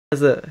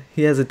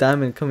He has a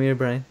diamond. Come here,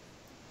 Brian.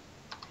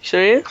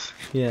 Serious?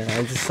 Yeah,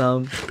 I just saw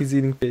him. He's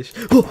eating fish.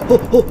 Die!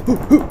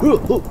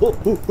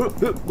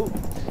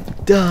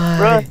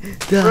 Run,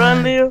 Die!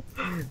 run, Leo.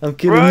 I'm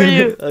killing Where are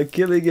him. you? I'm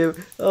killing him.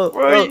 Oh,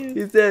 Where are oh, you?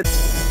 he's dead.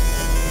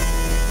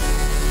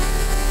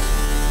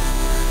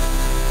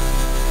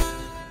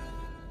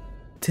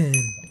 10,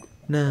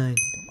 9,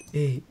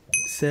 8,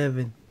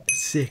 7,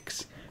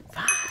 6,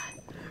 5,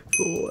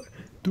 4,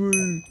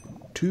 3,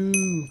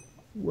 2,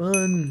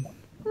 1.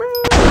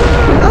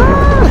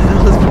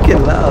 That was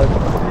freaking loud.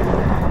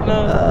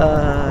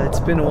 No. It's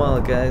been a while,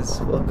 guys.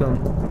 Welcome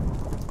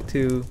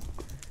to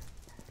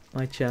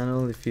my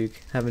channel. If you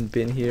haven't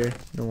been here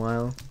in a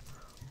while,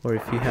 or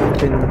if you have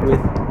been with,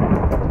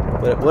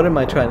 what am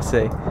I trying to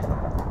say?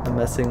 I'm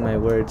messing my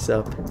words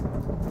up.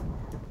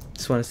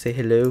 Just want to say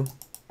hello.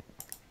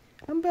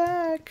 I'm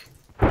back.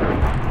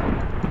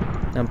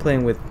 I'm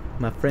playing with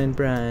my friend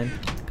Brian.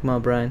 Come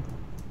on, Brian.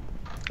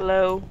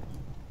 Hello.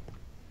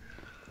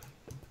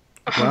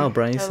 Wow,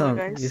 Brian,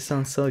 Hello, you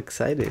sound so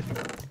excited.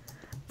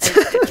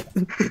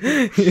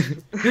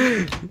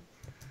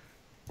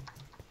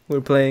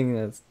 We're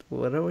playing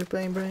what are we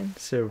playing, Brian?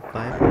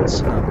 Survival? No.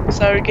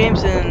 Server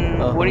games in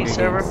Woody Hunger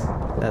server.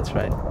 Games. That's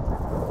right.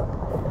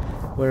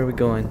 Where are we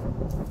going?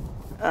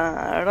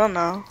 I don't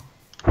know.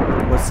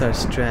 What's our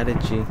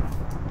strategy?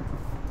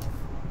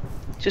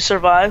 To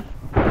survive.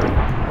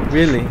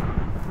 Really?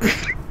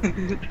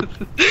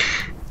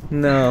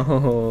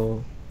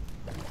 No.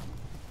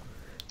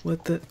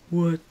 What the?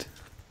 What?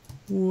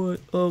 What?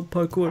 Oh,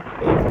 parkour.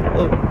 Oh,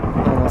 oh.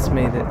 Almost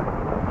made it.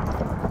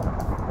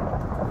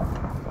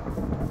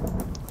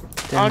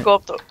 I'm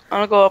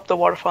gonna go up the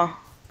waterfall.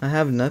 I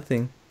have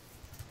nothing.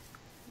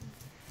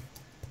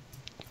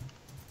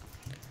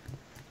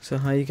 So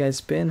how you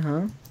guys been,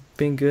 huh?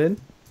 Been good?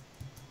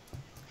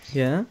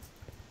 Yeah?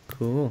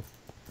 Cool.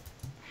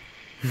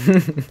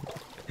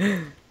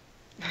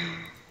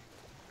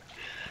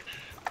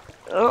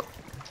 Oh.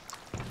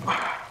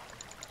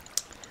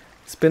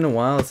 It's been a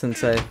while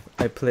since I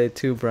played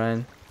too,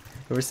 Brian.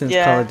 Ever since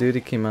Yeah. Call of Duty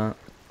came out.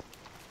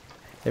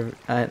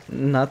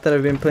 Not that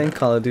I've been playing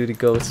Call of Duty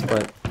Ghosts,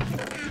 but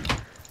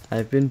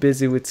I've been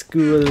busy with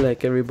school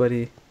like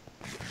everybody.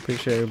 Pretty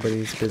sure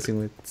everybody's busy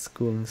with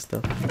school and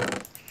stuff.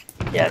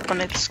 Yeah,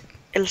 con el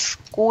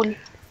school.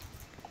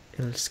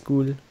 El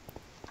school.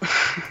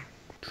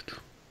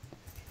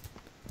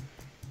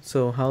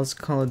 So how's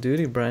Call of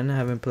Duty, Brian? I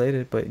haven't played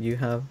it, but you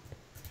have.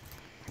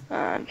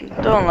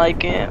 Don't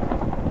like it.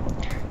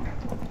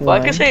 Well, I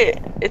can say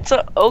it's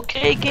a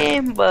okay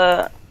game,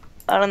 but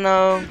I don't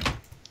know.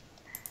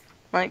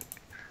 Like,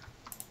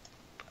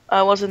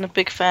 I wasn't a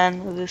big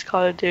fan of this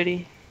Call of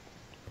Duty.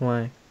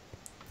 Why?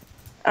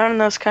 I don't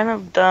know. It's kind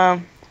of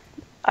dumb.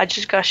 I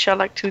just got shot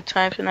like 2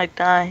 times and I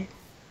died.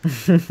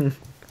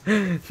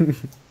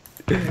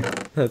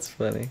 That's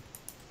funny.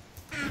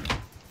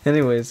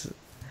 Anyways,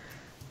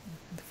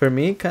 for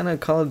me, kind of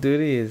Call of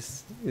Duty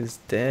is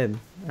dead.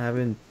 I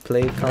haven't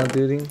played Call of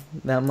Duty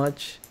that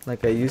much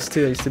like I used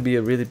to. I used to be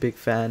a really big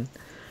fan,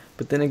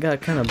 but then it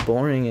got kind of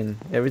boring and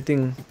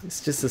everything.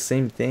 It's just the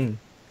same thing.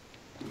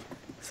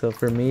 So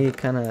for me,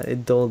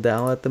 it dulled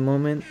out at the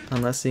moment.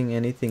 I'm not seeing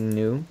anything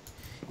new,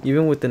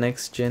 even with the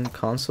next gen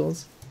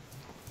consoles.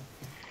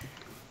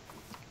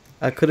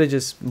 I could have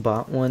just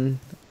bought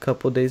one a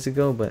couple days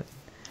ago, but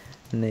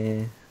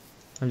nah.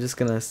 I'm just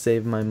gonna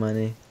save my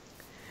money.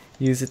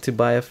 Use it to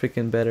buy a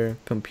freaking better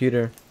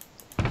computer.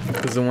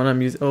 Cause the one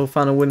I'm using, oh,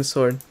 found a wooden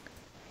sword.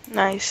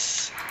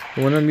 Nice.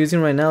 The one I'm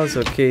using right now is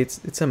okay.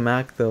 It's a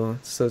Mac though,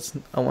 so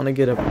I want to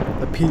get a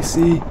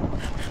PC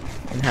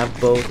and have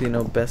both. You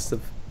know, best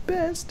of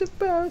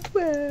both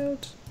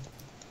worlds.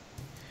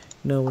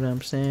 Know what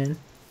I'm saying?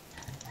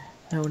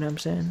 Know what I'm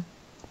saying?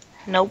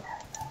 Nope.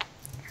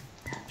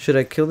 Should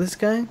I kill this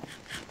guy?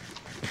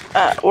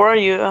 Where are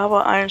you? I have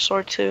an iron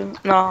sword too.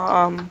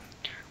 No,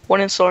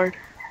 wooden sword.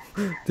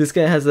 This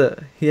guy has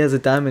a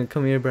diamond.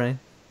 Come here, Brian.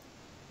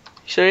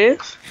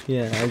 Serious?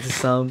 Yeah, I just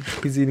saw him.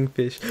 He's eating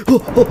fish. Die!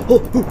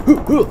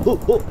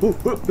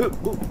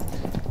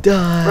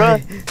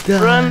 Run,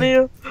 Die! run,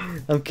 Leo.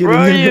 I'm killing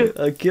Where are him. you?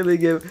 I'm killing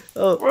him.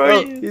 Oh, Where are oh,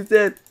 you? he's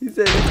dead. He's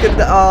dead. He's gonna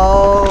die.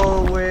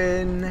 Oh,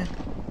 win.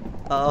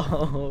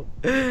 Oh,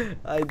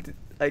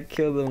 I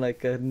killed him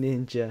like a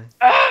ninja.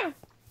 Ah!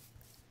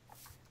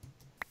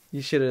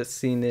 You should have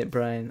seen it,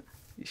 Brian.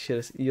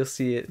 You'll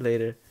see it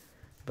later.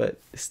 But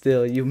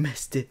still, you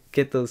missed it.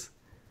 Get those.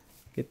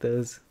 Get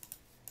those.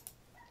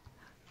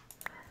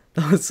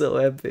 That was so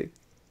epic.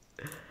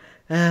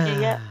 Do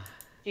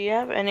you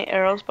have any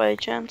arrows by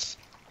chance?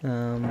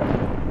 No.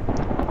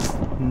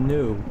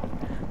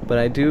 But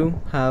I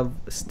do have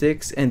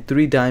sticks and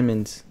 3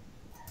 diamonds.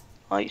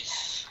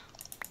 Nice.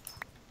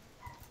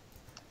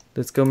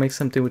 Let's go make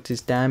something with these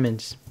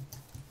diamonds.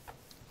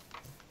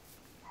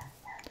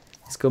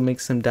 Let's go make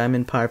some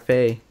diamond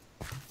parfait.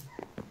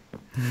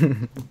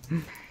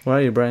 Where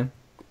are you, Brian?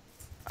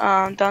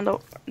 Down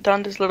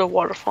this little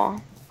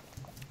waterfall.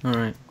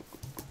 Alright.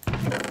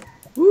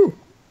 Woo!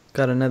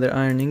 Got another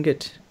iron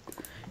ingot.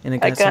 And I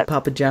got some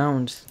Papa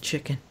John's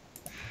chicken.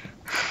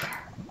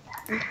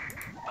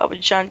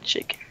 Papa John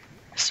chicken.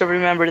 Still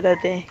remember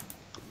that day.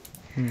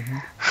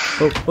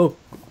 Oh,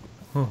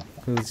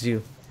 it was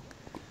you.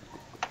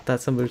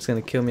 Thought somebody was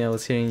gonna kill me. I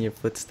was hearing your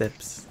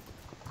footsteps.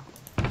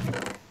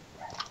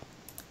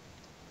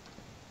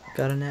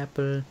 Got an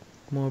apple.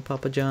 More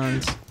Papa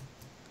John's.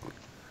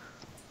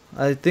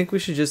 I think we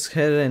should just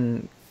head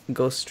and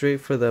go straight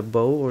for the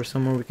bow or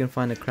somewhere we can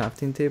find a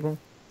crafting table.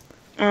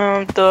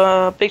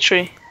 The big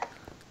tree.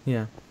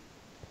 Yeah.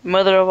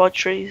 Mother of all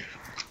trees.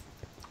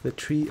 The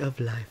tree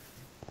of life.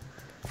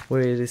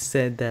 Where it is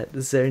said that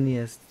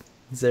Xerneas,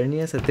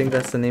 I think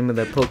that's the name of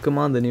that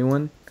Pokemon, the new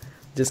one,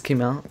 just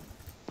came out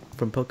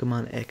from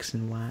Pokemon X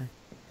and Y.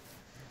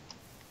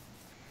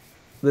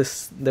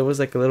 There was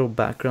like a little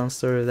background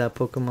story of that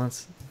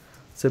Pokemon.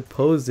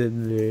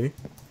 Supposedly,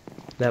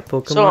 that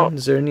Pokemon,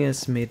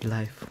 Xerneas, made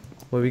life.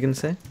 What were we gonna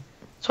say?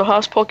 So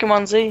how's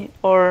Pokemon Z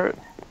or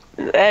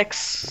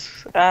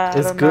X?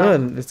 It's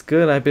good. It's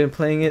good. I've been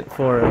playing it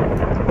for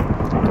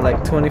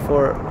like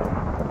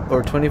 24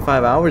 or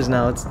 25 hours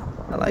now.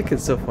 I like it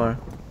so far.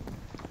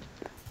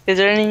 Is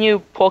there any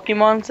new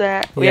Pokemons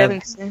that we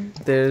haven't seen?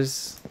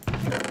 There's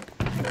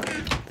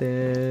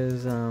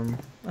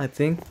I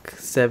think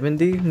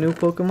 70 new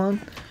Pokemon.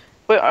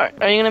 Wait, are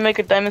you gonna make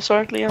a diamond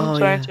sword, Liam? Oh,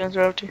 Sorry yeah. to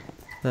interrupt you.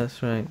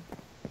 That's right.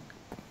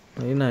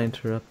 Well, you're not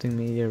interrupting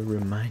me, you're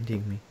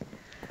reminding me.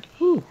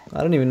 Whew,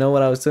 I don't even know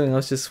what I was doing. I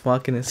was just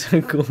walking in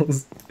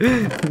circles.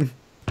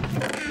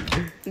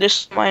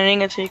 Just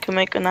mining until you can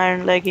make an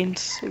iron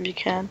leggings if you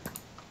can.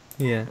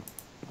 Yeah.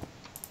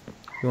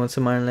 You want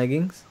some iron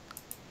leggings?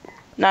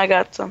 Now I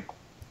got some.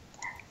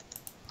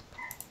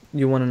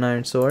 You want an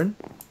iron sword?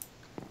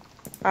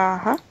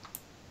 Uh-huh.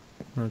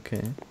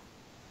 Okay.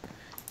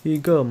 Here you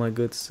go, my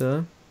good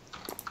sir.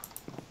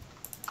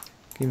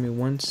 Give me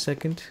 1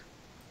 second.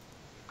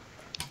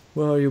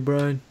 Where are you,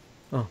 Brian?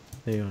 Oh,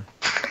 there you are.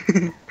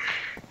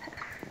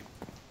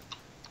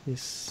 You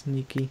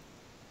sneaky.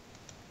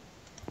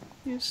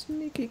 You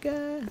sneaky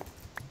guy.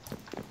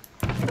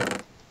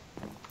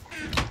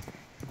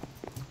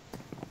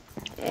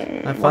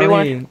 I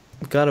finally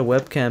got a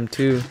webcam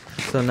too,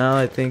 so now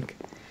I think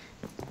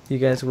you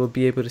guys will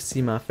be able to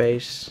see my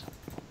face.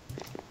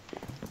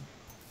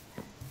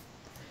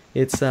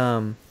 It's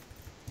a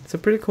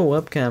pretty cool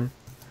webcam.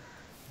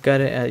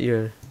 Got it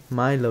at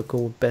my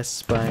local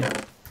Best Buy.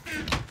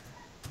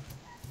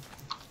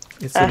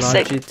 It's a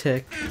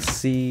Logitech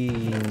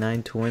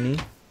c920.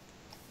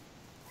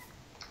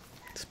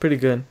 It's pretty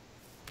good.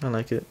 I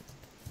like it.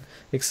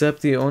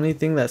 Except the only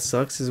thing that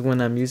sucks is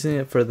when I'm using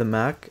it for the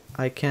Mac,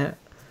 I can't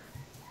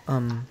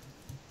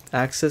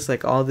access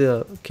like all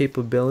the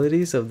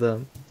capabilities of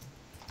the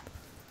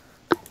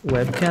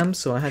webcam,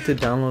 so I had to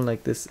download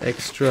like this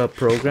extra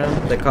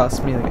program that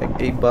cost me like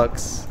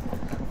 $8.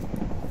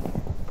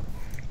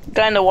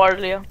 Guy in the water,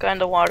 Leo. Guy in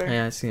the water.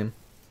 Yeah, I see him.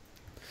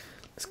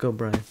 Let's go,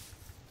 Brian.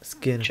 Let's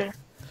get him. Sure.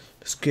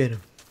 Let's get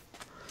him.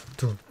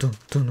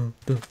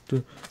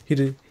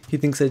 He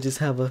thinks I just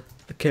have a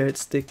carrot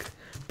stick,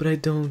 but I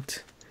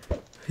don't.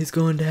 He's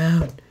going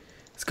down.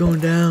 It's going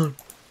down.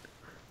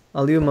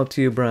 I'll leave him up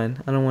to you,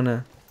 Brian. I don't want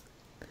to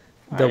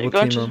double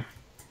team him.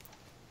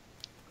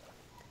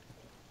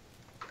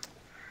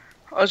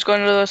 I was going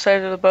to the other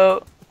side of the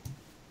boat.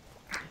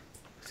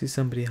 See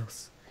somebody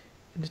else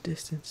in the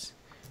distance.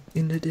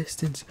 In the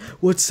distance.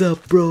 What's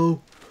up,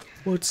 bro?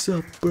 What's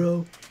up,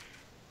 bro?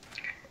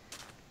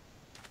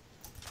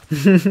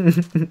 He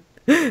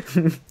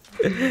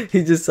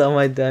just saw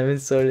my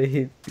diamond sword and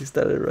he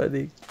started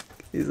running.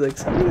 He's like,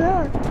 screw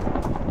that.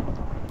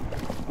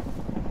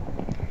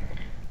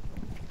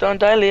 Don't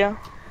die, Leo.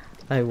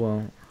 I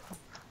won't.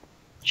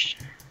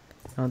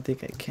 I don't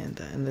think I can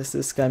die unless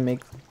this guy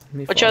makes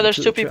me. Watch out, there's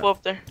 2 people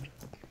up there.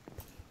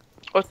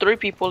 Or 3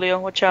 people, Leo.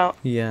 Watch out.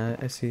 Yeah,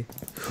 I see.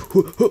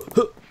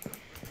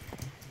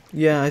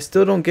 Yeah, I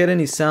still don't get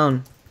any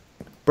sound.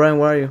 Brian,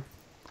 where are you?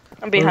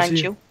 I'm behind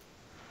you.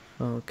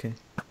 Oh, okay.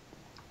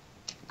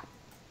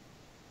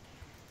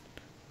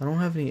 I don't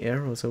have any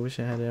arrows. I wish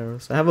I had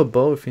arrows. I have a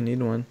bow if you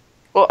need one.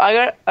 Well,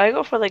 I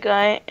go for the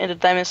guy in the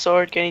diamond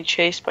sword getting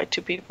chased by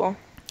 2 people.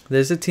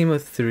 There's a team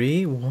of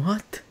 3?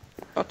 What?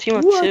 A team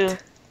of 2.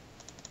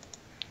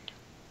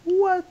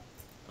 What?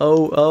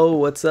 Oh,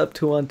 what's up,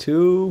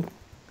 2-on-2?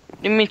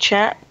 Give me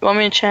chat. You want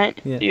me to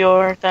chat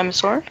your diamond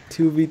sword?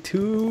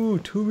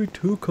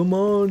 2v2, come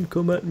on,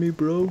 come at me,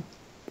 bro.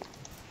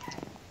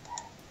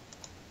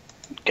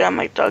 God,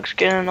 my dog's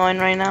getting annoying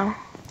right now.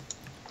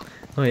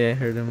 Oh yeah, I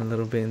heard him a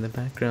little bit in the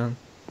background.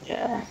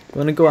 Yeah. You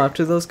wanna go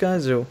after those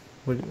guys, or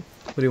what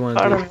do you wanna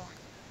do? I don't know.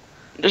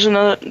 There's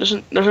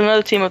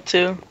another team of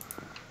 2.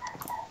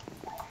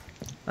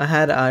 I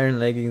had iron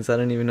leggings. I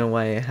don't even know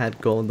why I had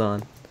gold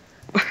on.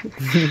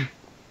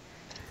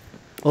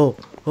 Oh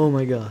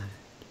my god.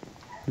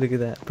 Look at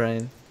that,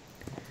 Brian.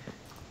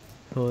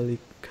 Holy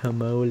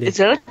camole. Is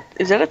that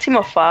a team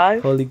of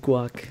 5? Holy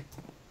guac.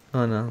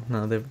 Oh no,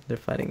 they're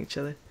fighting each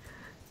other.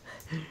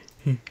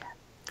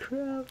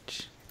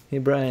 Crouch. Hey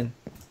Brian.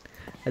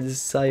 I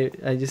just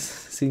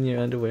seen your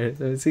underwear. Let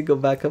me see, go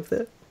back up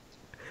there.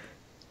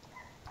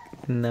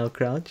 And now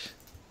crouch.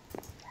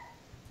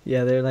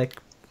 Yeah, they're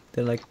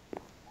like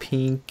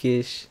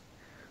pinkish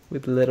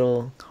with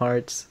little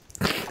hearts.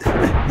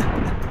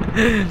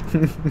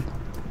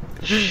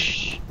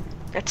 Shh.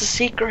 That's a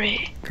secret.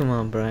 Come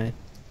on, Brian.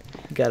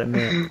 You gotta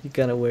man. You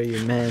gotta wear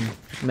your man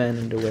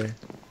underwear.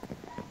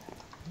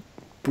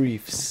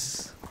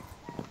 Briefs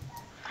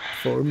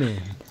for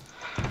men.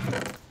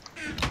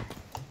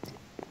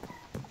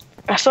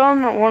 I still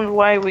don't wonder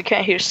why we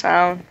can't hear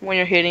sound when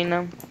you're hitting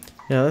them.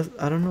 Yeah,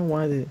 I don't know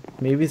why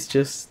maybe it's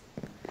just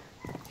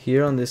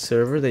here on this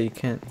server that you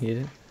can't hit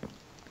it.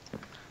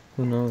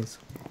 Who knows?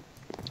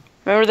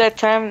 Remember that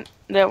time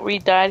that we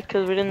died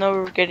because we didn't know we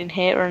were getting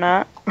hit or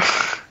not?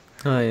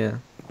 Oh yeah.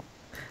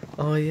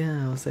 Oh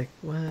yeah, I was like,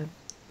 what?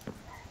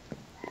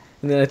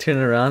 And then I turned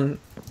around.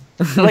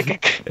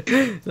 Like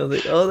I was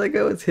like, oh, that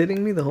guy was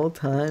hitting me the whole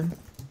time.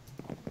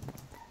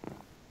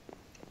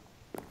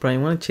 Brian,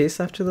 you want to chase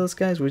after those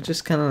guys? We're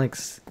just kind of like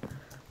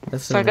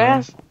messing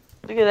around.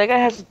 Look at that guy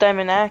has a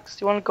diamond axe.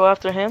 You want to go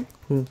after him?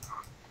 Who?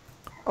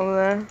 Over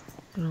there.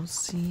 I don't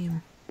see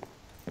him.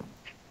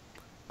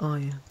 Oh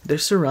yeah, they're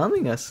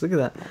surrounding us. Look at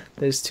that.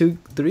 There's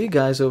 3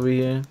 guys over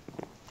here.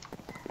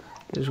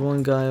 There's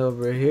one guy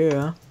over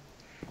here.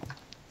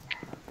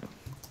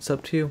 It's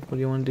up to you. What do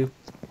you want to do?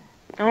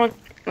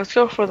 Let's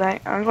go for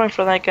that. I'm going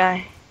for that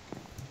guy.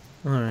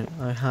 Alright,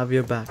 I have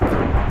your back.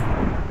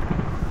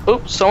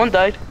 Oops, someone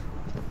died.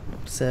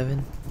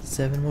 7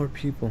 more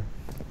people.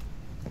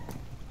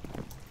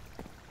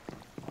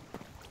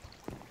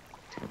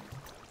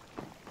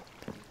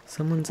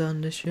 Someone's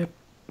on the ship.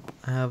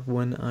 I have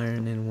 1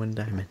 iron and 1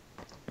 diamond.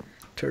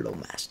 Turtle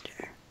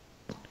Master.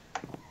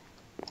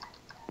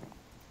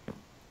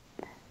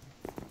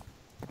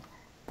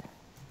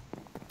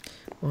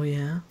 Oh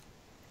yeah?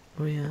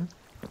 Oh yeah?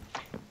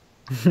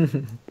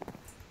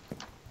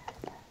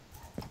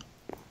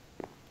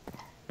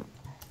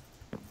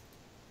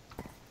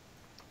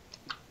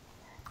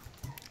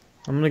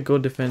 I'm gonna go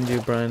defend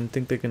you, Brian. I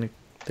think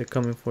they're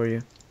coming for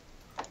you.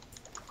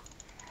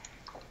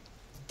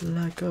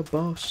 Like a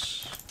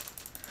boss.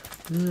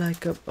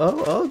 Like a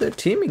oh, they're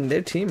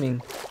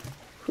teaming.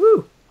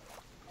 Whoo.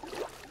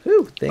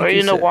 Whoo, thank you. Are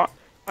you in the water?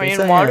 Are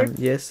you in water?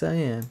 Yes, I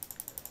am.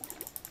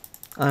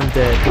 I'm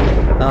dead.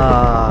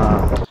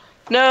 Ah.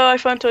 No, I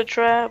fell into a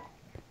trap.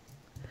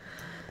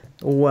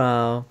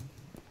 Wow.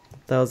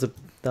 That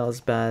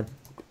was bad.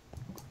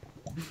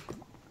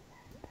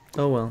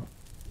 Oh well.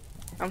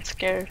 I'm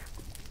scared.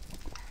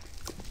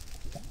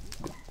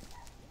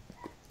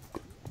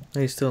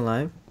 Are you still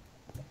alive?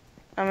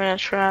 I'm in a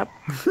trap.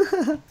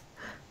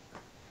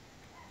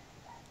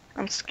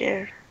 I'm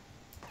scared.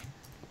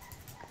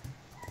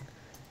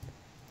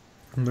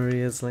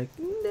 Maria's like,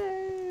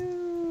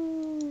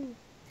 no.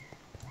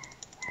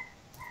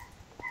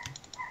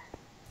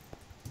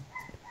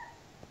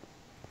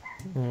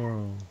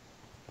 Oh.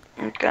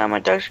 Oh god, my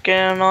dog's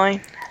getting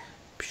annoying.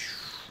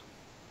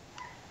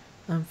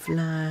 I'm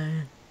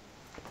flying.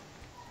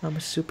 I'm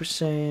a Super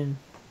Saiyan.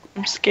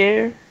 I'm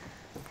scared.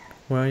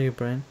 Where are you,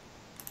 Brian?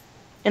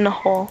 In a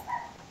hole.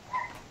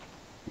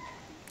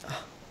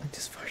 Oh, I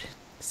just farted.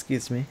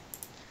 Excuse me.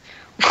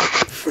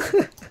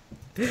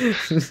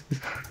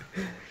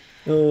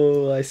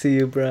 Oh, I see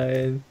you,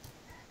 Brian.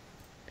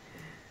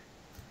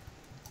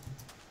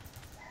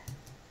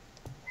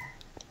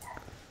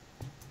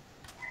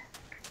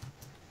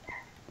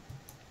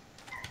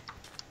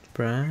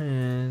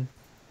 Brian.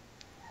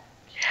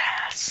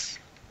 Yes.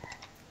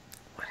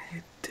 What are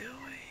you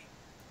doing?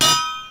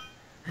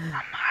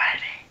 I'm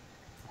hiding.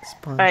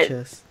 Spawn Right.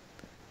 chest.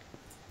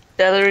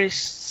 That literally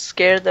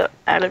scared the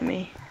out of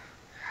me.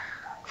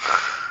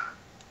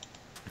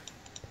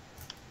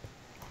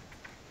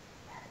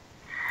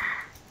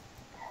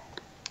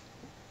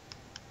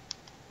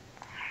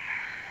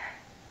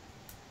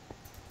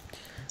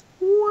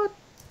 What?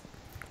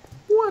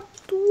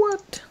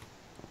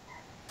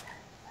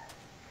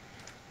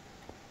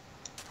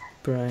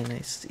 Brian,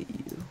 I see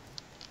you.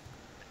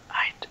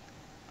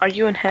 Are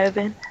you in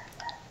heaven?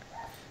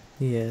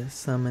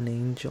 Yes, I'm an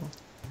angel.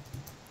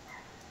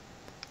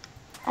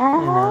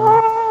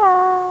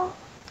 Oh.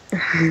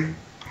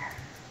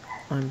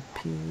 I'm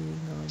peeing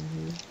on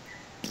you.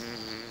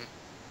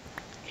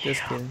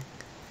 Just kidding.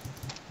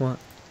 What?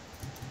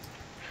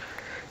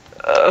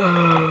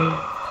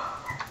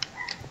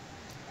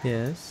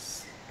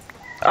 Yes.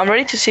 I'm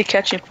ready to see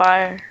Catching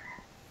Fire,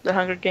 the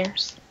Hunger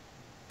Games.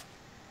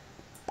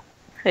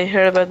 Have you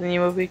heard about the new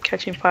movie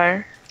Catching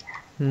Fire?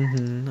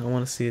 I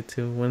want to see it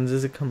too. When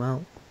does it come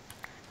out?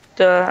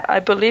 I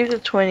believe the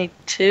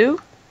 22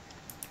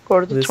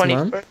 or the This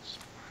 21st. month?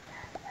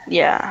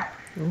 Yeah.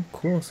 Oh,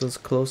 cool. So it's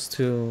close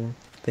to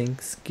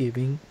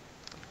Thanksgiving.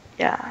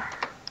 Yeah.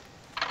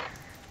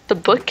 The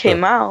book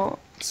came out.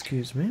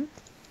 Excuse me.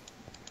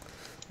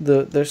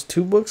 There's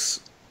 2 books.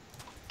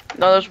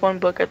 No, there's one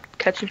book,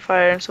 Catching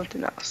Fire and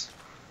something else.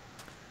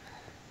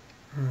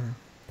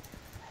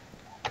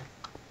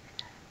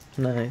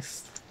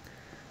 Nice.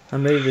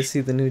 I'm ready to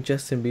see the new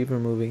Justin Bieber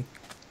movie.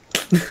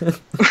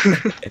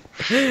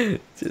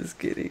 Just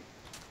kidding.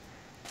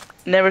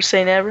 Never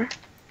say never.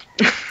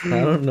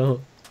 I don't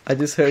know. I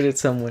just heard it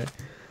somewhere.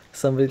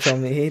 somebody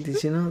told me, "Hey,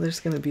 did you know there's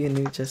gonna be a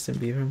new Justin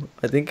Bieber?"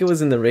 I think it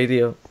was in the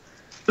radio.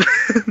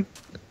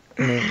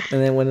 And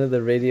then one of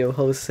the radio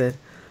hosts said,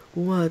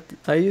 "What?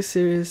 Are you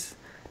serious?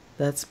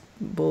 That's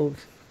bull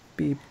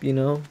beep,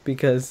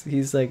 because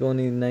he's like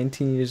only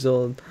 19 years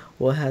old.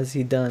 What has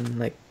he done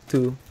like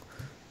to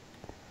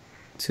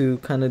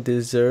kind of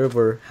deserve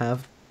or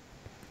have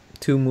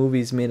two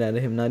movies made out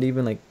of him? Not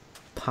even like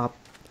pop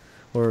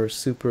or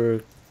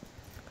super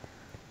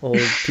old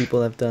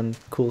people have done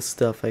cool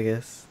stuff, I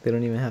guess. They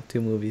don't even have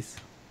two movies."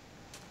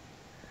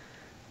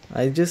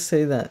 I just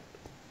say that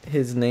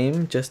his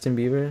name, Justin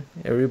Bieber,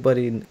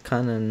 everybody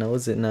kind of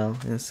knows it now,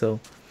 and so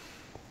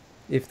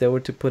if they were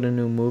to put a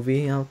new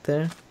movie out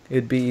there,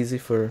 it'd be easy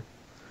for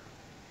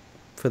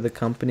the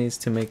companies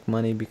to make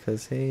money,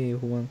 because hey,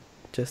 who wants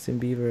Justin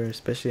Bieber,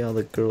 especially all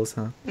the girls,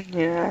 huh?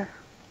 Yeah.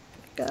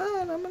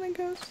 God, I'm gonna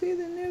go see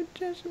the new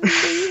Justin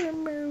Bieber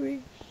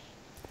movie.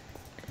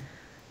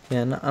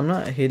 Yeah, no, I'm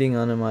not hating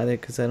on him either,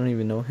 because I don't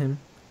even know him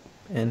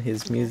and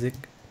his music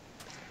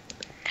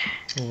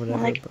or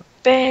whatever. Like, but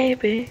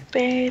baby,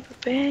 baby,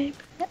 baby.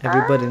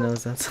 everybody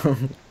knows that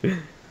song. But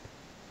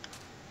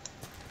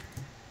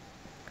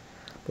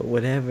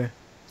whatever.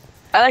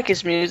 I like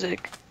his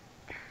music.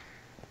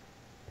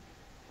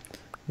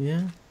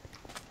 Yeah.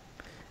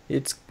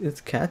 It's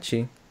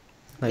catchy.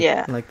 Like,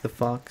 Yeah. like the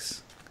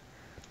fox.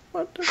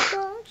 What the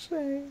fox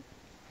say?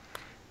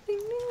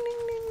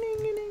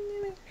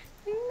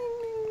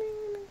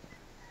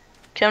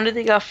 Can't believe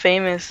they got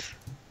famous.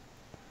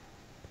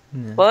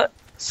 Yeah. What?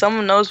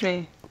 Someone knows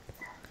me.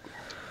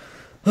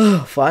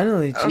 Oh,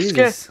 finally, I'm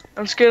Jesus. scared.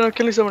 I'm scared of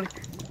killing somebody.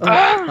 Oh,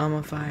 I'm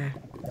on fire.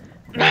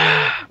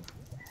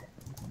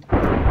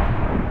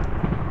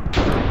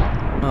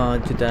 Oh,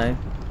 did you die?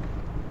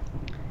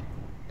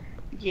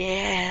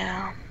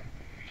 Yeah.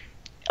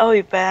 I'll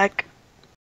be back.